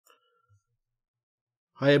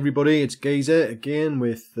Hi everybody, it's Geezer again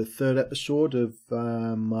with the third episode of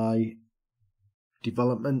my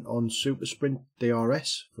development on Super Sprint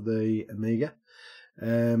DRS for the Amiga.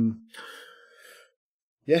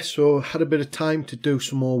 So I had a bit of time to do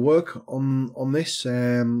some more work on this,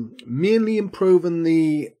 mainly improving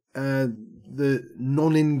the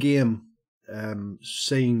non-in-game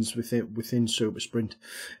scenes within Super Sprint.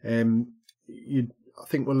 I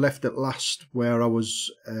think we're left at last where I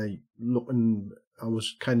was I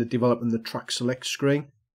was kind of developing the track select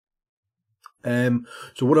screen. So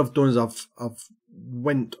what I've done is I've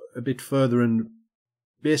went a bit further, and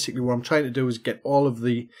basically what I'm trying to do is get all of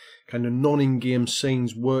the kind of non-in-game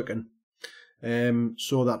scenes working,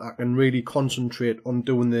 so that I can really concentrate on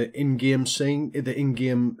doing the in-game scene, the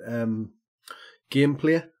in-game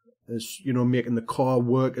gameplay, as you know, making the car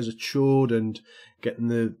work as it should, and getting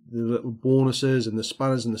the little bonuses and the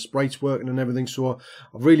spanners and the sprites working and everything. So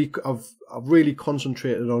I've really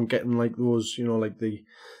concentrated on getting like those, you know, like the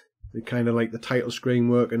kind of like the title screen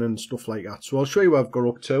working and stuff like that. So I'll show you what I've got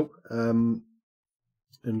up to, and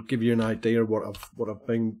give you an idea of what I've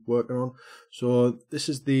been working on. So this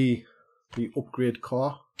is the upgrade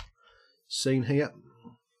car scene here,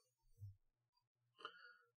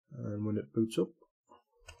 and when it boots up,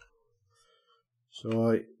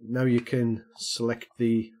 so now you can select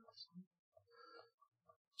the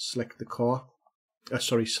car.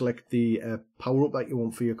 Select the power up that you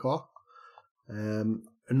want for your car.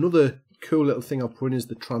 Another cool little thing I've put in is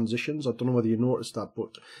the transitions. I don't know whether you noticed that, but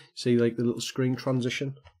see, like the little screen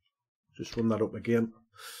transition. Just run that up again.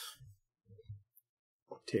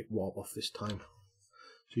 I'll take warp off this time.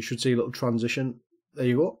 So you should see a little transition. There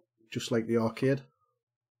you go, just like the arcade.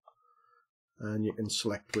 And you can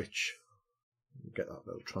select which. Get that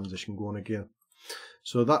little transition going again.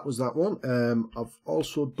 So that was that one. I've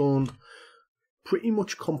also done pretty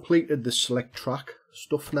much completed the select track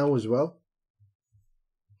stuff now as well.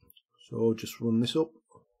 So just run this up.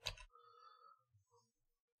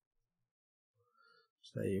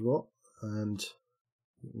 So there you go, and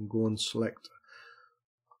you can go and select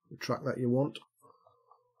the track that you want.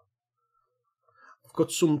 I've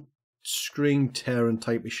got some screen tearing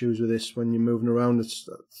type issues with this when you're moving around. It's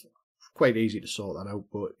quite easy to sort that out,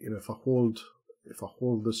 but you know, if I hold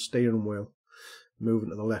the steering wheel moving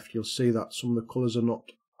to the left, you'll see that some of the colours are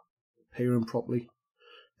not appearing properly,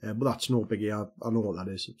 but that's no biggie. I know what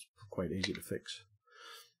that is. It's quite easy to fix.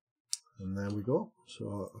 And there we go.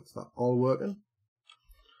 So that's that all working.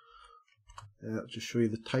 I'll just show you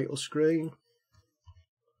the title screen.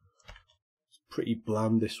 It's pretty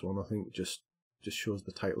bland, this one. I think just shows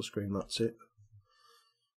the title screen. That's it.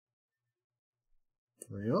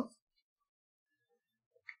 There you are.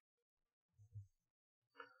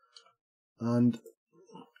 And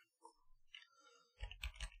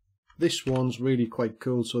this one's really quite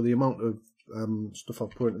cool. So the amount of stuff I've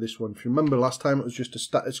put into this one. If you remember last time, it was just a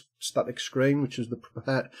static screen, which is the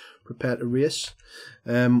prepare to race.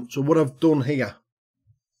 So what I've done here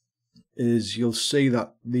is you'll see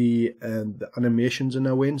that the animations are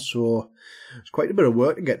now in. So it's quite a bit of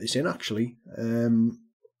work to get this in, actually.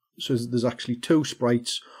 So there's actually two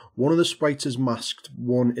sprites. One of the sprites is masked,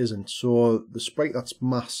 one isn't. So the sprite that's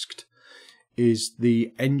masked is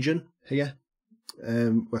the engine here.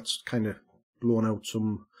 That's kind of blown out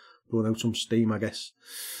some steam, I guess.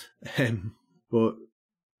 But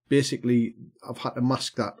basically, I've had to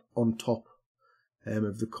mask that on top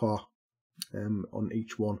of the car on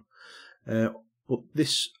each one. But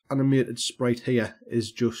this animated sprite here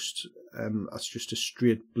is just that's just a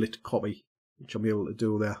straight blit copy, which I'm able to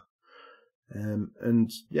do there.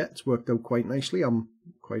 And yeah, it's worked out quite nicely. I'm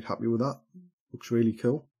quite happy with that. Looks really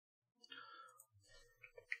cool.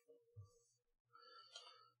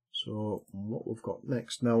 So what we've got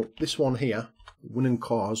next now, this one here, winning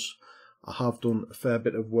cars, I have done a fair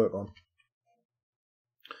bit of work on,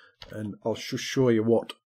 and I'll just show you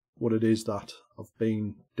what it is that I've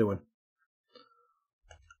been doing.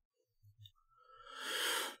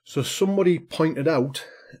 So somebody pointed out,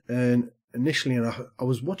 and initially, and I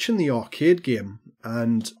was watching the arcade game,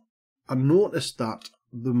 and I noticed that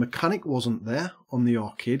the mechanic wasn't there on the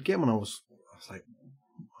arcade game, and I was like,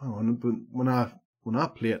 hang on, but when I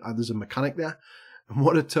play it, there's a mechanic there. And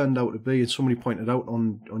what it turned out to be, and somebody pointed out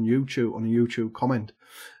on YouTube, on a YouTube comment,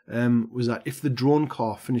 was that if the drone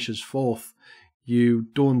car finishes fourth, you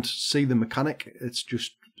don't see the mechanic. It's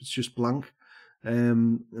just blank,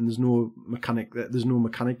 and there's no mechanic there. There's no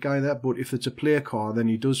mechanic guy there. But if it's a player car, then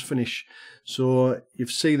he does finish. So you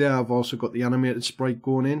see there, I've also got the animated sprite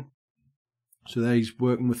going in. So there he's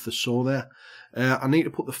working with the saw there. I need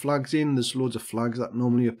to put the flags in. There's loads of flags that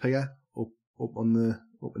normally appear up in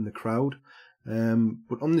the crowd.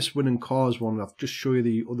 But on this winning cars one, I've just show you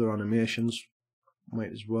the other animations.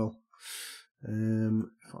 Might as well. If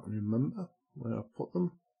I can remember where I put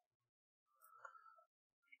them.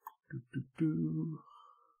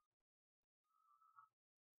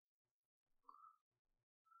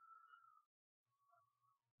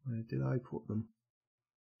 Where did I put them?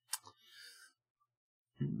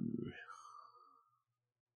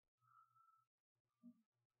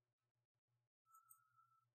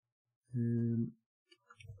 I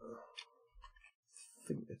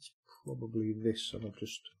think it's probably this, and I've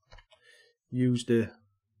just used the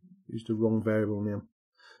wrong variable name.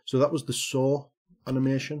 So that was the saw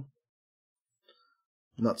animation,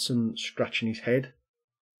 and that's him scratching his head.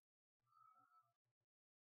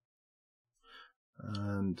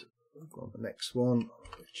 And I've got the next one,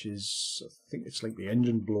 which is, I think it's like the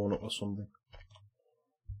engine blown up or something.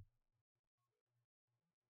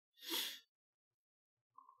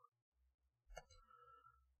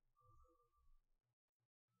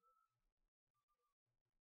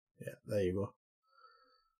 Yeah, there you go.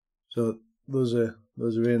 So those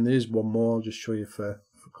are in. There's one more. I'll just show you for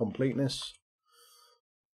completeness.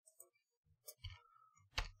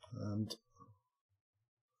 And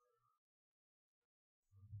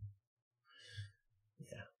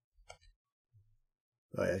yeah,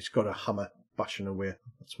 oh yeah, it's got a hammer bashing away.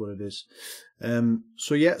 That's what it is.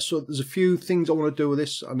 So yeah, so there's a few things I want to do with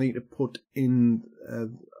this. I need to put in.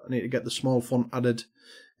 I need to get the small font added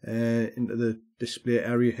into the display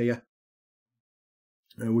area here,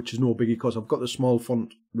 which is no biggie because I've got the small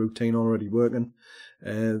font routine already working.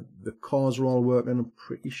 The cars are all working. I'm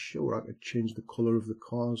pretty sure I could change the colour of the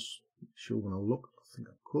cars. Sure, when I look, I think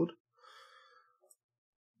I could.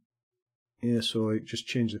 Yeah, so I just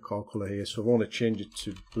change the car colour here. So I want to change it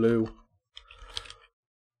to blue,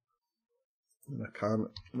 and I can,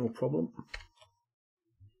 no problem.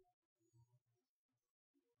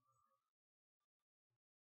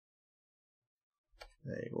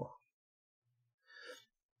 There you go.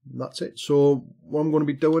 That's it. So what I'm going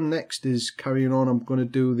to be doing next is carrying on. I'm going to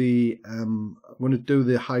do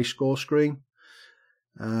the high score screen,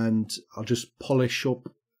 and I'll just polish up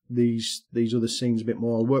these other scenes a bit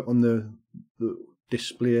more. I'll work on the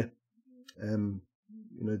display. You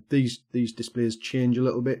know, these displays change a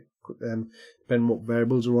little bit depending what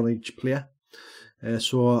variables are on each player.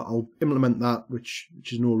 So I'll implement that, which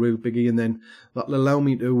is no real biggie, and then that'll allow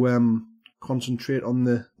me to concentrate on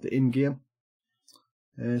the in-game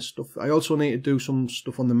stuff. I also need to do some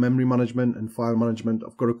stuff on the memory management and file management.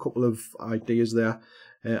 I've got a couple of ideas there.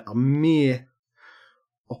 I may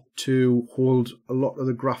opt to hold a lot of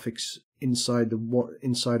the graphics inside of one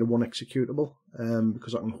executable,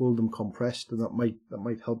 because I can hold them compressed, and that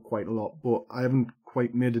might help quite a lot. But I haven't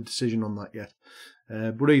quite made a decision on that yet.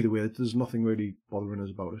 But either way, there's nothing really bothering us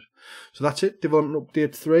about it. So that's it, Development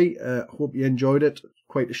Update 3. Hope you enjoyed it.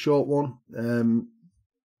 Quite a short one.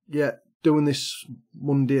 Yeah, doing this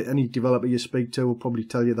Monday, any developer you speak to will probably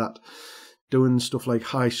tell you that doing stuff like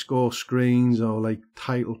high score screens or like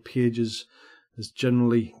title pages is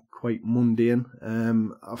generally quite mundane.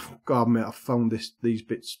 I've got to admit, I've found these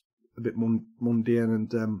bits a bit mundane,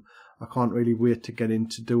 and I can't really wait to get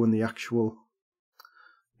into doing the actual,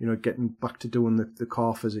 you know, getting back to doing the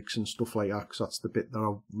car physics and stuff like that, because that's the bit that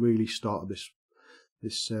I really started this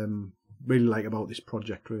really like about this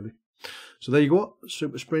project, really. So there you go,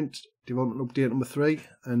 Super Sprint Development Update number 3,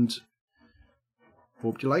 and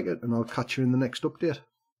hope you like it, and I'll catch you in the next update.